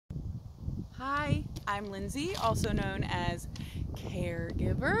Hi, I'm Lindsay, also known as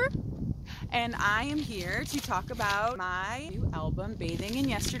Caregiver, and I am here to talk about my new album, Bathing in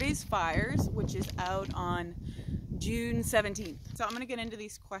Yesterday's Fires, which is out on June 17th. So I'm going to get into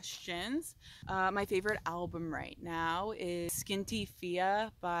these questions. My favorite album right now is Skinty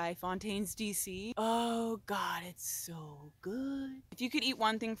Fia by Fontaines DC. Oh God, it's so good. If you could eat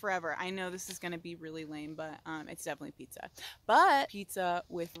one thing forever, I know this is going to be really lame, but it's definitely pizza. But pizza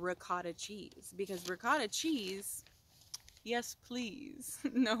with ricotta cheese, because ricotta cheese, yes, please.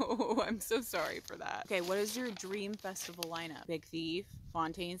 No, I'm so sorry for that. Okay, what is your dream festival lineup? Big Thief,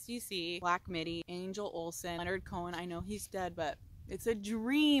 Fontaines DC, Black Midi, Angel Olsen, Leonard Cohen. I know he's dead, but it's a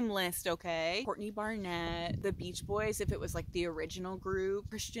dream list, okay? Courtney Barnett, the Beach Boys, if it was like the original group,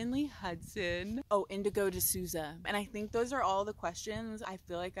 Christian Lee Hudson, oh, Indigo D'Souza. And I think those are all the questions. I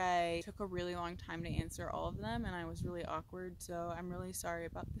feel like I took a really long time to answer all of them and I was really awkward, so I'm really sorry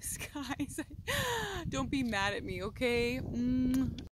about this, guys. Don't be mad at me, okay?